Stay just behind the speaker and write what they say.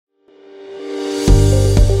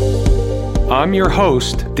I'm your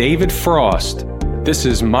host, David Frost. This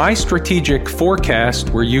is my strategic forecast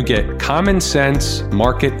where you get common sense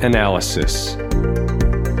market analysis.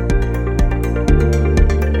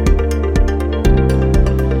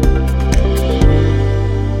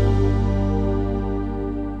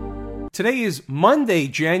 Today is Monday,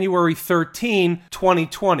 January 13,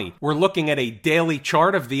 2020. We're looking at a daily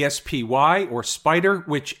chart of the SPY or SPDR,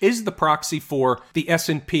 which is the proxy for the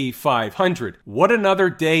S&P 500. What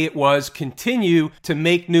another day it was. Continue to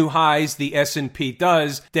make new highs, the S&P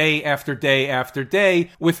does, day after day after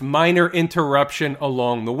day, with minor interruption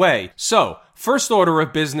along the way. So, first order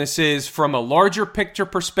of business is, from a larger picture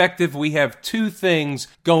perspective, we have two things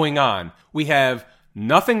going on. We have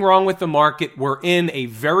nothing wrong with the market. We're in a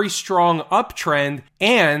very strong uptrend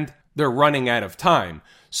and they're running out of time.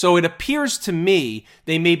 So it appears to me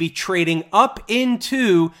they may be trading up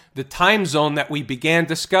into the time zone that we began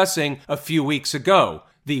discussing a few weeks ago,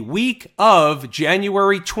 the week of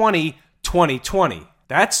January 20, 2020.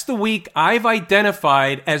 That's the week I've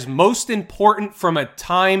identified as most important from a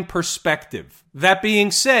time perspective. That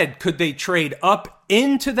being said, could they trade up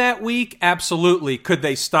into that week? Absolutely. Could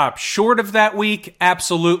they stop short of that week?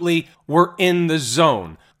 Absolutely. We're in the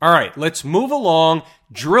zone. All right, let's move along,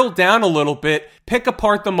 drill down a little bit, pick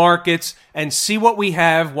apart the markets, and see what we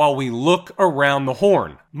have while we look around the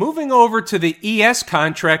horn. Moving over to the ES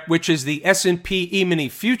contract, which is the S&P E-mini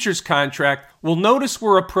futures contract, we'll notice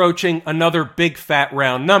we're approaching another big fat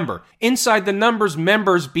round number. Inside the numbers,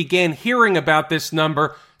 members began hearing about this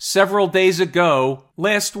number several days ago.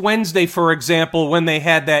 Last Wednesday, for example, when they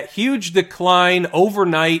had that huge decline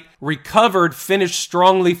overnight, recovered, finished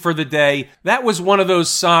strongly for the day, that was one of those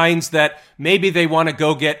signs that maybe they want to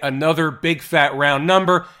go get another big fat round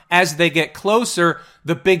number. As they get closer,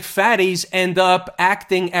 the big fatties end up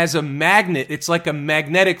acting as a magnet. It's like a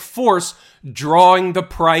magnetic force drawing the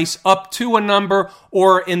price up to a number,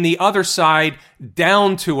 or in the other side,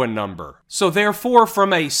 down to a number. So therefore,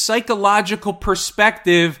 from a psychological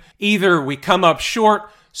perspective, either we come up short,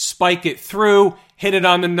 spike it through, hit it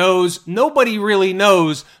on the nose. Nobody really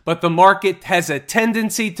knows, but the market has a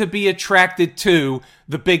tendency to be attracted to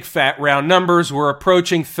the big fat round numbers. We're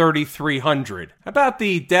approaching 3,300. About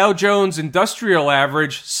the Dow Jones Industrial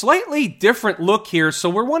Average, slightly different look here, so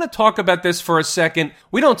we want to talk about this for a second.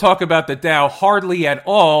 We don't talk about the Dow hardly at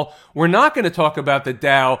all. We're not going to talk about the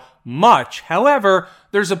Dow much. However,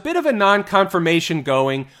 there's a bit of a non-confirmation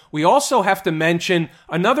going. We also have to mention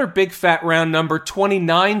another big fat round number,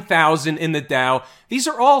 29,000 in the Dow. These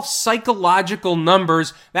are all psychological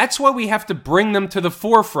numbers. That's why we have to bring them to the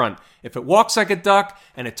forefront. If it walks like a duck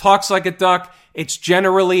and it talks like a duck, it's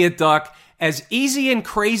generally a duck. As easy and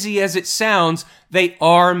crazy as it sounds, they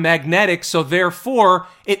are magnetic, so therefore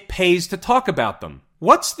it pays to talk about them.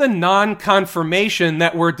 What's the non-confirmation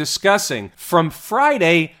that we're discussing? From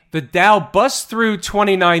Friday, the Dow busts through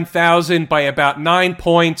 29,000 by about 9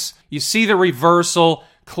 points. You see the reversal,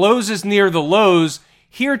 closes near the lows.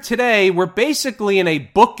 Here today, we're basically in a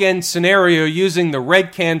bookend scenario using the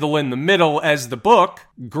red candle in the middle as the book,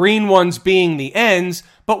 green ones being the ends,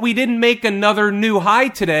 but we didn't make another new high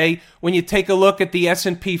today. When you take a look at the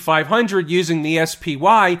S&P 500 using the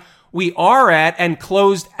SPY, we are at and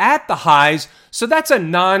closed at the highs, so that's a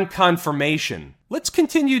non-confirmation. Let's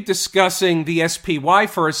continue discussing the SPY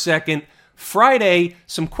for a second. Friday,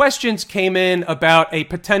 some questions came in about a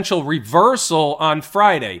potential reversal on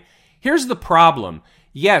Friday. Here's the problem.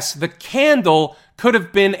 Yes, the candle could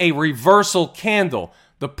have been a reversal candle.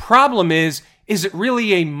 The problem is it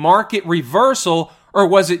really a market reversal or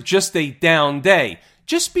was it just a down day?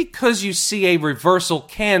 Just because you see a reversal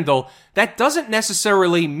candle, that doesn't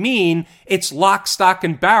necessarily mean it's lock, stock,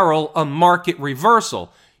 and barrel a market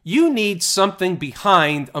reversal. You need something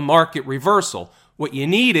behind a market reversal. What you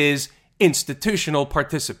need is institutional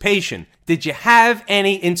participation. Did you have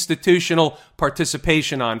any institutional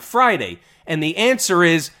participation on Friday? And the answer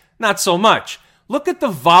is not so much. Look at the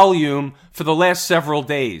volume for the last several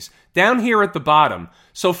days. Down here at the bottom.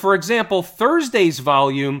 So for example, Thursday's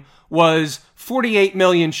volume was 48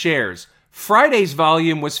 million shares. Friday's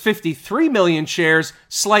volume was 53 million shares,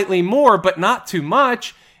 slightly more, but not too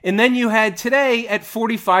much. And then you had today at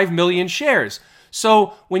 45 million shares.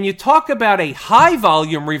 So when you talk about a high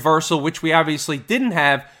volume reversal, which we obviously didn't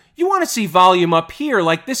have, you want to see volume up here,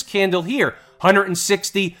 like this candle here,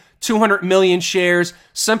 160, 200 million shares,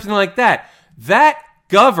 something like that. That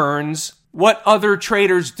governs what other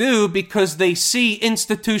traders do because they see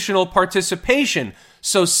institutional participation.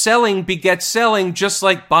 So selling begets selling just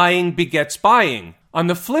like buying begets buying. On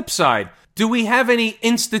the flip side, do we have any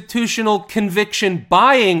institutional conviction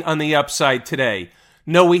buying on the upside today?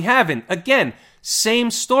 No, we haven't. Again, Same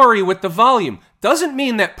story with the volume. Doesn't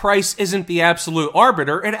mean that price isn't the absolute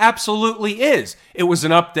arbiter. It absolutely is. It was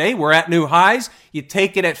an up day. We're at new highs. You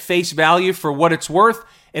take it at face value for what it's worth.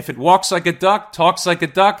 If it walks like a duck, talks like a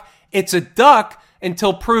duck, it's a duck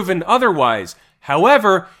until proven otherwise.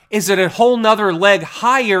 However, is it a whole nother leg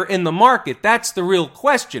higher in the market? That's the real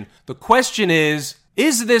question. The question is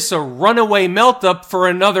this a runaway melt-up for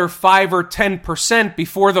another 5 or 10%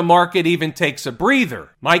 before the market even takes a breather?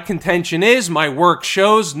 My contention is, my work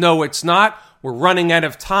shows, no, it's not. We're running out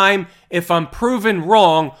of time. If I'm proven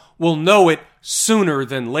wrong, we'll know it sooner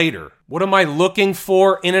than later. What am I looking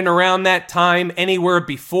for in and around that time, anywhere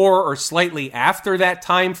before or slightly after that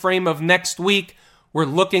time frame of next week? We're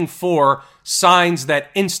looking for signs that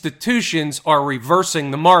institutions are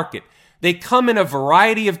reversing the market. They come in a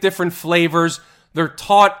variety of different flavors. They're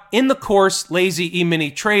taught in the course, Lazy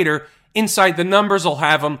E-mini Trader. Inside the numbers, I'll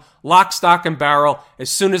have them lock, stock, and barrel as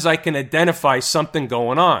soon as I can identify something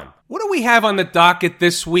going on. What do we have on the docket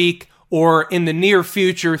this week or in the near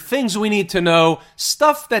future? Things we need to know,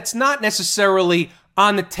 stuff that's not necessarily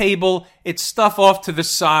on the table. It's stuff off to the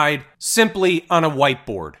side, simply on a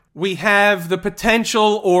whiteboard. We have the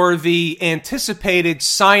potential or the anticipated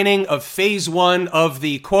signing of phase 1 of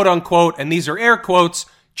the quote-unquote, and these are air quotes,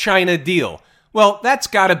 China deal. Well, that's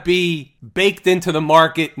got to be baked into the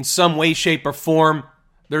market in some way, shape, or form.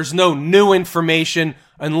 There's no new information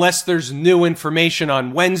unless there's new information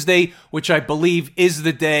on Wednesday, which I believe is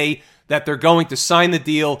the day that they're going to sign the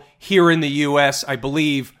deal here in the U.S., I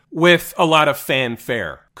believe, with a lot of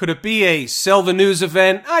fanfare. Could it be a sell the news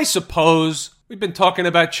event? I suppose. We've been talking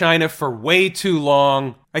about China for way too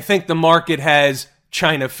long. I think the market has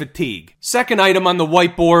China fatigue. Second item on the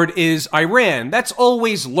whiteboard is Iran. That's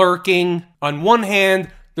always lurking. On one hand,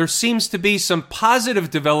 there seems to be some positive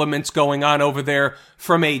developments going on over there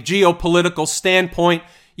from a geopolitical standpoint.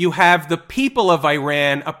 You have the people of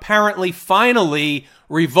Iran apparently finally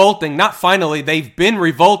revolting. Not finally, they've been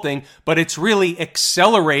revolting, but it's really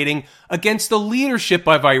accelerating against the leadership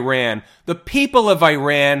of Iran. The people of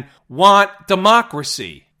Iran want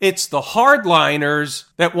democracy. It's the hardliners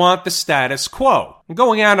that want the status quo. I'm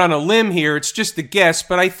going out on a limb here, it's just a guess,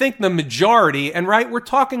 but I think the majority, and right, we're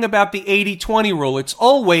talking about the 80-20 rule. It's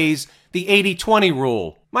always the 80-20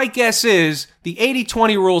 rule. My guess is the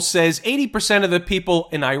 80-20 rule says 80% of the people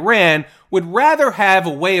in Iran would rather have a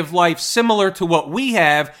way of life similar to what we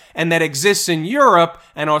have and that exists in Europe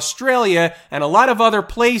and Australia and a lot of other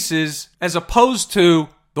places as opposed to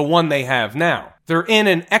the one they have now. They're in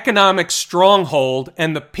an economic stronghold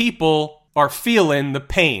and the people are feeling the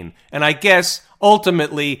pain. And I guess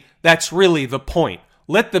ultimately that's really the point.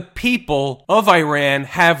 Let the people of Iran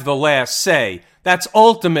have the last say. That's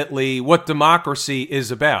ultimately what democracy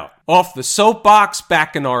is about. Off the soapbox,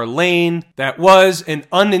 back in our lane, that was an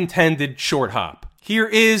unintended short hop. Here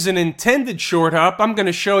is an intended short hop. I'm going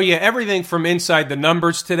to show you everything from inside the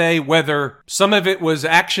numbers today, whether some of it was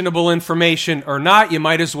actionable information or not. You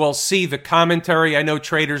might as well see the commentary. I know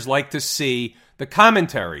traders like to see the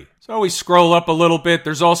commentary. So we scroll up a little bit.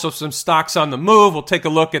 There's also some stocks on the move. We'll take a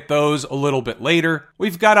look at those a little bit later.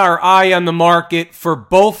 We've got our eye on the market for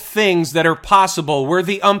both things that are possible. We're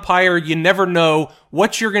the umpire. You never know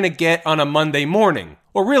what you're going to get on a Monday morning,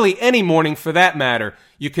 or really any morning for that matter.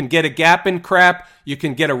 You can get a gap in crap. You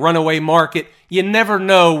can get a runaway market. You never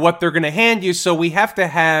know what they're going to hand you, so we have to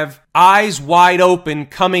have eyes wide open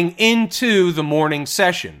coming into the morning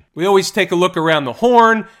session. We always take a look around the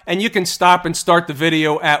horn, and you can stop and start the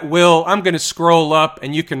video at will. I'm going to scroll up,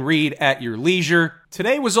 and you can read at your leisure.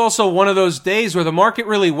 Today was also one of those days where the market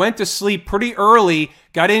really went to sleep pretty early,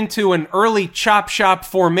 got into an early chop shop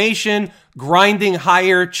formation, grinding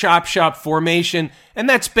higher chop shop formation, and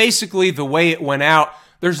that's basically the way it went out.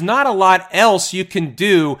 There's not a lot else you can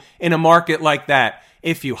do in a market like that.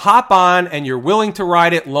 If you hop on and you're willing to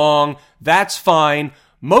ride it long, that's fine.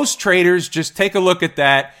 Most traders just take a look at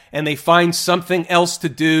that and they find something else to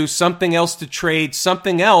do, something else to trade,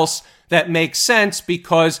 something else that makes sense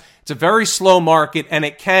because it's a very slow market and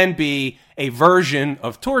it can be a version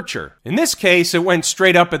of torture. In this case, it went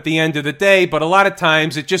straight up at the end of the day, but a lot of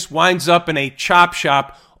times it just winds up in a chop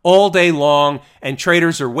shop all day long and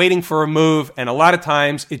traders are waiting for a move and a lot of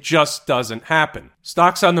times it just doesn't happen.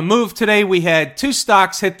 Stocks on the move today, we had 2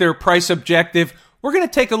 stocks hit their price objective. We're going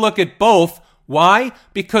to take a look at both. Why?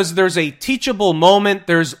 Because there's a teachable moment,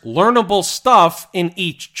 there's learnable stuff in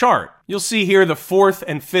each chart. You'll see here the 4th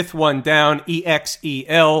and 5th one down,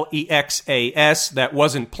 EXEL, EXAS, that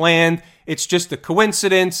wasn't planned. It's just a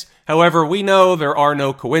coincidence. However, we know there are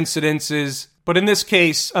no coincidences. But in this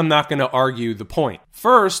case, I'm not going to argue the point.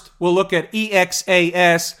 First, we'll look at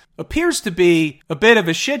EXAS. Appears to be a bit of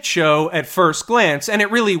a shit show at first glance, and it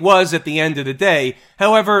really was at the end of the day.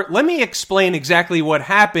 However, let me explain exactly what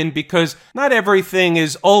happened, because not everything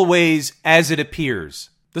is always as it appears.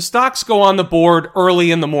 The stocks go on the board early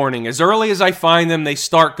in the morning. As early as I find them, they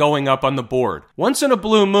start going up on the board. Once in a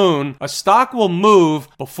blue moon, a stock will move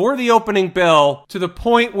before the opening bell to the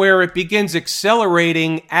point where it begins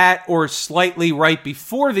accelerating at or slightly right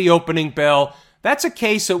before the opening bell. That's a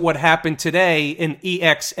case of what happened today in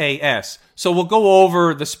EXAS. So we'll go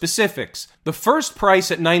over the specifics. The first price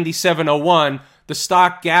at 97.01, the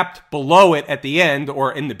stock gapped below it at the end,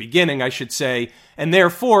 or in the beginning, I should say, and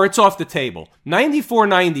therefore it's off the table.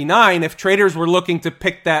 94.99, if traders were looking to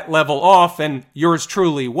pick that level off, and yours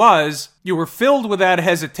truly was, you were filled with that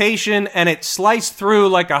hesitation, and it sliced through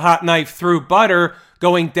like a hot knife through butter,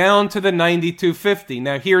 going down to the 92.50.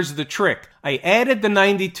 Now here's the trick. I added the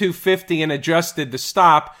 92.50 and adjusted the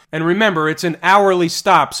stop. And remember, it's an hourly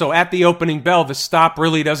stop, so at the opening bell, the stop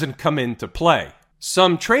really doesn't come into play.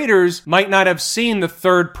 Some traders might not have seen the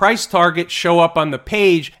third price target show up on the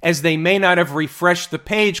page, as they may not have refreshed the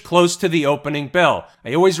page close to the opening bell.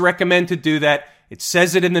 I always recommend to do that. It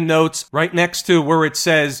says it in the notes right next to where it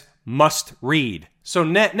says must read. So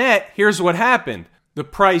net, here's what happened. The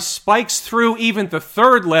price spikes through even the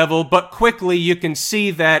third level, but quickly you can see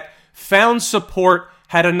that found support,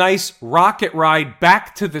 had a nice rocket ride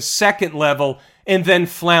back to the second level, and then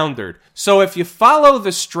floundered. So if you follow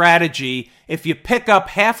the strategy, if you pick up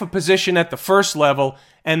half a position at the first level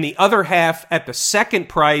and the other half at the second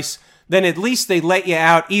price, then at least they let you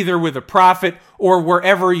out either with a profit or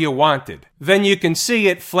wherever you wanted. Then you can see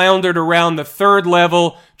it floundered around the third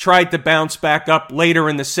level, tried to bounce back up later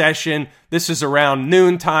in the session. This is around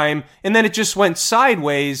noontime, and then it just went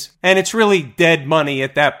sideways, and it's really dead money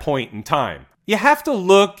at that point in time. You have to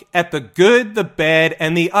look at the good, the bad,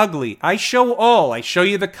 and the ugly. I show all. I show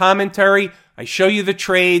you the commentary. I show you the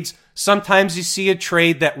trades. Sometimes you see a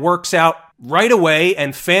trade that works out right away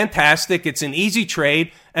and fantastic. It's an easy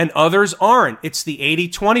trade, and others aren't. It's the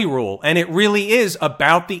 80-20 rule, and it really is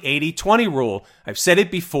about the 80-20 rule. I've said it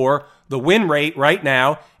before. The win rate right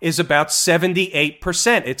now is about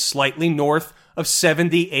 78%. It's slightly north of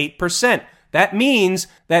 78%. That means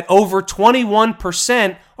that over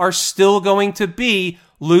 21% are still going to be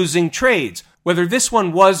losing trades. Whether this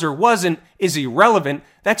one was or wasn't is irrelevant.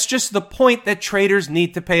 That's just the point that traders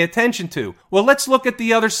need to pay attention to. Well, let's look at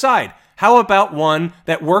the other side. How about one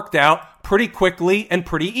that worked out pretty quickly and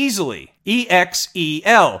pretty easily?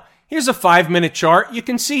 EXEL. Here's a 5-minute chart. You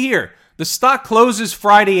can see here. The stock closes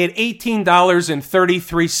Friday at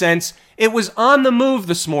 $18.33. It was on the move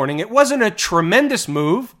this morning. It wasn't a tremendous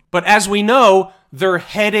move, but as we know, they're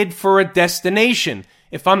headed for a destination.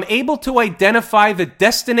 If I'm able to identify the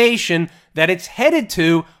destination that it's headed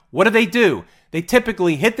to, what do? They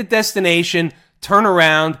typically hit the destination, turn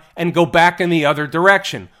around, and go back in the other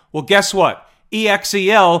direction. Well, guess what?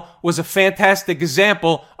 EXEL was a fantastic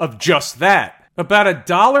example of just that. About a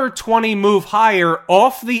 $1.20 move higher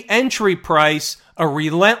off the entry price, a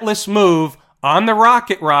relentless move on the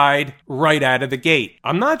rocket ride right out of the gate.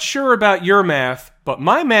 I'm not sure about your math, but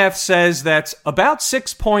my math says that's about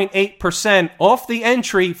 6.8% off the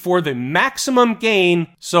entry for the maximum gain,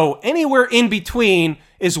 so anywhere in between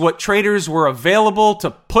is what traders were available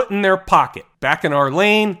to put in their pocket. Back in our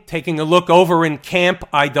lane, taking a look over in Camp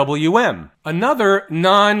IWM. Another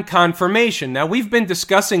non-confirmation. Now, we've been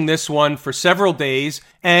discussing this one for several days,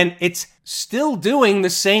 and it's still doing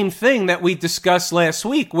the same thing that we discussed last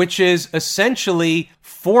week, which is essentially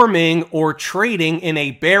forming or trading in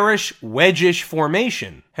a bearish, wedgish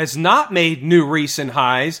formation. Has not made new recent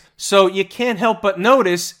highs, so you can't help but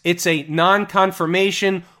notice it's a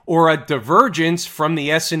non-confirmation or a divergence from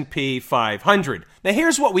the S&P 500. Now,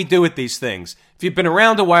 here's what we do with these things. If you've been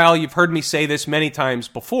around a while, you've heard me say this many times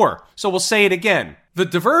before, so we'll say it again. The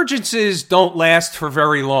divergences don't last for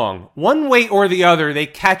very long. One way or the other, they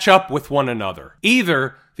catch up with one another.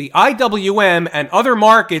 Either the IWM and other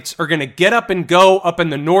markets are going to get up and go up in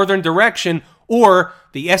the northern direction, or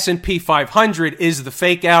the S&P 500 is the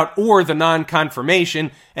fake out or the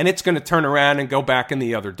non-confirmation, and it's going to turn around and go back in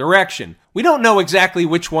the other direction. We don't know exactly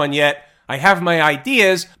which one yet. I have my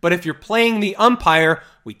ideas, but if you're playing the umpire,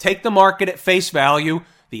 we take the market at face value.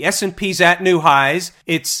 The S&P's at new highs.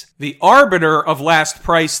 It's the arbiter of last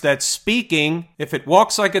price that's speaking. If it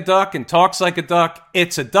walks like a duck and talks like a duck,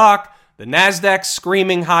 it's a duck. The Nasdaq's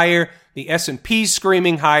screaming higher. The S&P's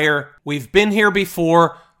screaming higher. We've been here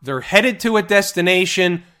before. They're headed to a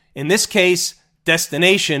destination. In this case,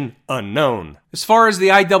 destination unknown. As far as the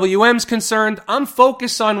IWM's concerned, I'm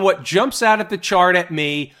focused on what jumps out at the chart at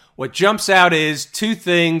me, what jumps out is two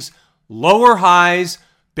things: lower highs,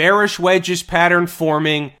 bearish wedges pattern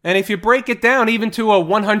forming, and if you break it down even to a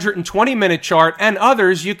 120-minute chart and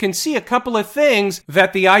others, you can see a couple of things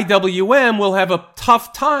that the IWM will have a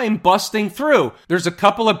tough time busting through. There's a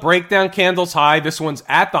couple of breakdown candles high. This one's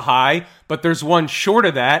at the high, but there's one short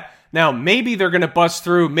of that. Now, maybe they're going to bust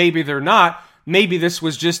through, maybe they're not. Maybe this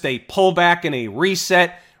was just a pullback and a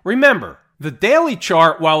reset. Remember, the daily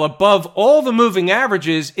chart, while above all the moving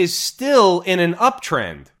averages, is still in an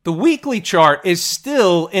uptrend. The weekly chart is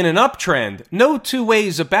still in an uptrend. No two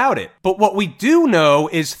ways about it. But what we do know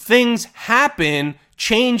is things happen,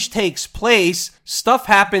 change takes place, stuff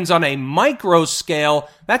happens on a micro scale.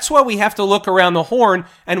 That's why we have to look around the horn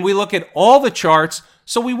and we look at all the charts.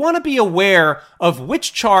 So we want to be aware of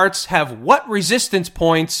which charts have what resistance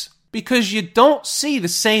points, because you don't see the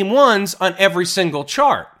same ones on every single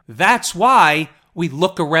chart. That's why we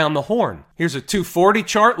look around the horn. Here's a 240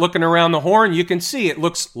 chart looking around the horn. You can see it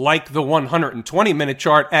looks like the 120-minute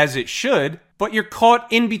chart as it should, but you're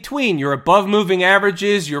caught in between. You're above moving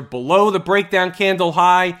averages, you're below the breakdown candle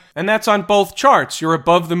high, and that's on both charts. You're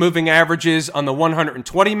above the moving averages on the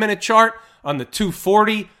 120-minute chart, on the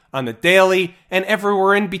 240, on the daily, and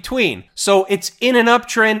everywhere in between. So it's in an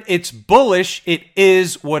uptrend, it's bullish, it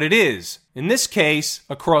is what it is. In this case,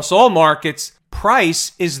 across all markets,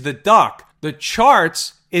 price is the duck. The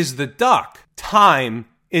charts is the duck. Time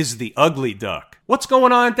is the ugly duck. What's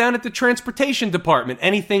going on down at the transportation department?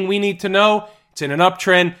 Anything we need to know? It's in an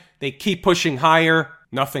uptrend. They keep pushing higher.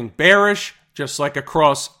 Nothing bearish, just like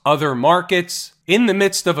across other markets. In the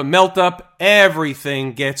midst of a melt-up,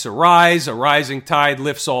 everything gets a rise. A rising tide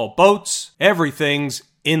lifts all boats. Everything's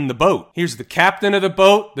in the boat. Here's the captain of the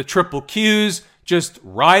boat, the triple Qs, just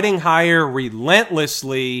riding higher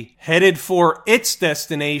relentlessly, headed for its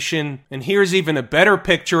destination. And here's even a better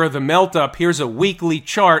picture of the melt-up. Here's a weekly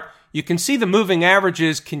chart. You can see the moving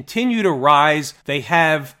averages continue to rise. They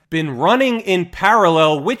have been running in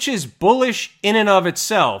parallel, which is bullish in and of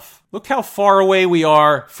itself. Look how far away we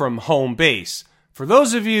are from home base. For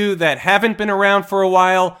those of you that haven't been around for a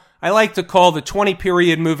while, I like to call the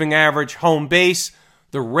 20-period moving average home base.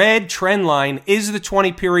 The red trend line is the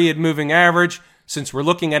 20-period moving average. Since we're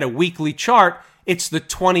looking at a weekly chart, it's the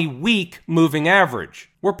 20-week moving average.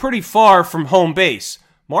 We're pretty far from home base.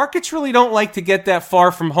 Markets really don't like to get that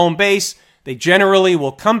far from home base. They generally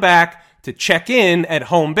will come back to check in at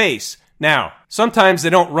home base. Now, sometimes they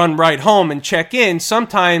don't run right home and check in.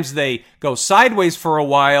 Sometimes they go sideways for a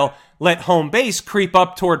while, let home base creep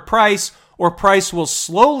up toward price, or price will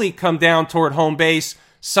slowly come down toward home base,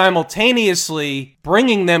 simultaneously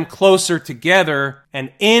bringing them closer together.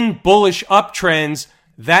 And in bullish uptrends,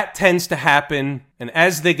 that tends to happen. And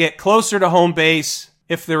as they get closer to home base,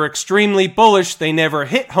 if they're extremely bullish, they never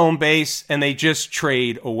hit home base and they just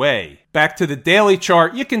trade away. Back to the daily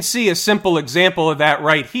chart, you can see a simple example of that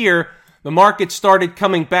right here. The market started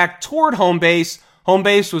coming back toward home base. Home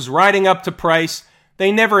base was riding up to price.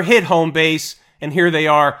 They never hit home base, and here they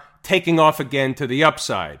are taking off again to the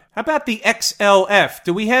upside. How about the XLF?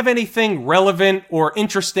 Do we have anything relevant or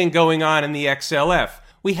interesting going on in the XLF?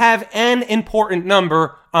 We have an important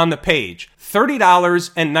number on the page,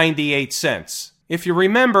 $30.98. If you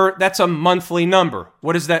remember, that's a monthly number.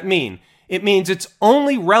 What does that mean? It means it's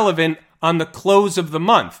only relevant on the close of the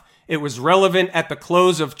month. It was relevant at the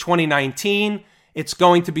close of 2019. It's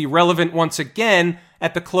going to be relevant once again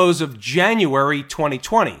at the close of January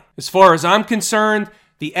 2020. As far as I'm concerned,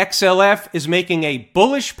 the XLF is making a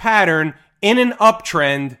bullish pattern in an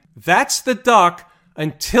uptrend. That's the duck.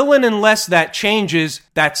 Until and unless that changes,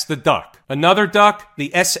 that's the duck. Another duck, the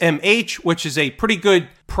SMH, which is a pretty good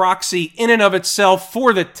proxy in and of itself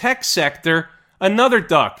for the tech sector. Another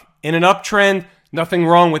duck in an uptrend. Nothing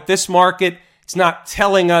wrong with this market. It's not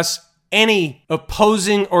telling us any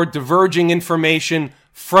opposing or diverging information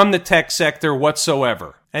from the tech sector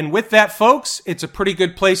whatsoever. And with that, folks, it's a pretty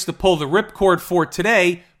good place to pull the ripcord for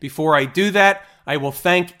today. Before I do that, I will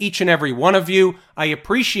thank each and every one of you. I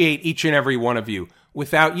appreciate each and every one of you.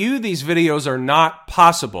 Without you, these videos are not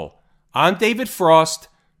possible. I'm David Frost,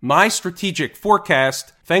 My Strategic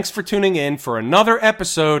Forecast. Thanks for tuning in for another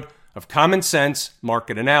episode of Common Sense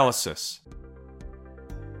Market Analysis.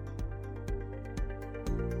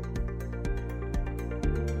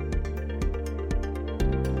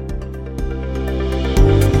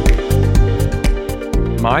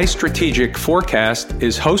 My Strategic Forecast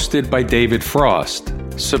is hosted by David Frost.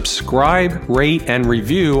 Subscribe, rate, and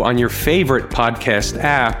review on your favorite podcast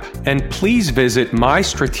app, and please visit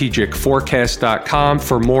mystrategicforecast.com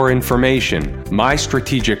for more information. My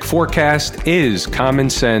Strategic Forecast is common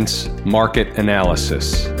sense market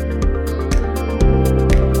analysis.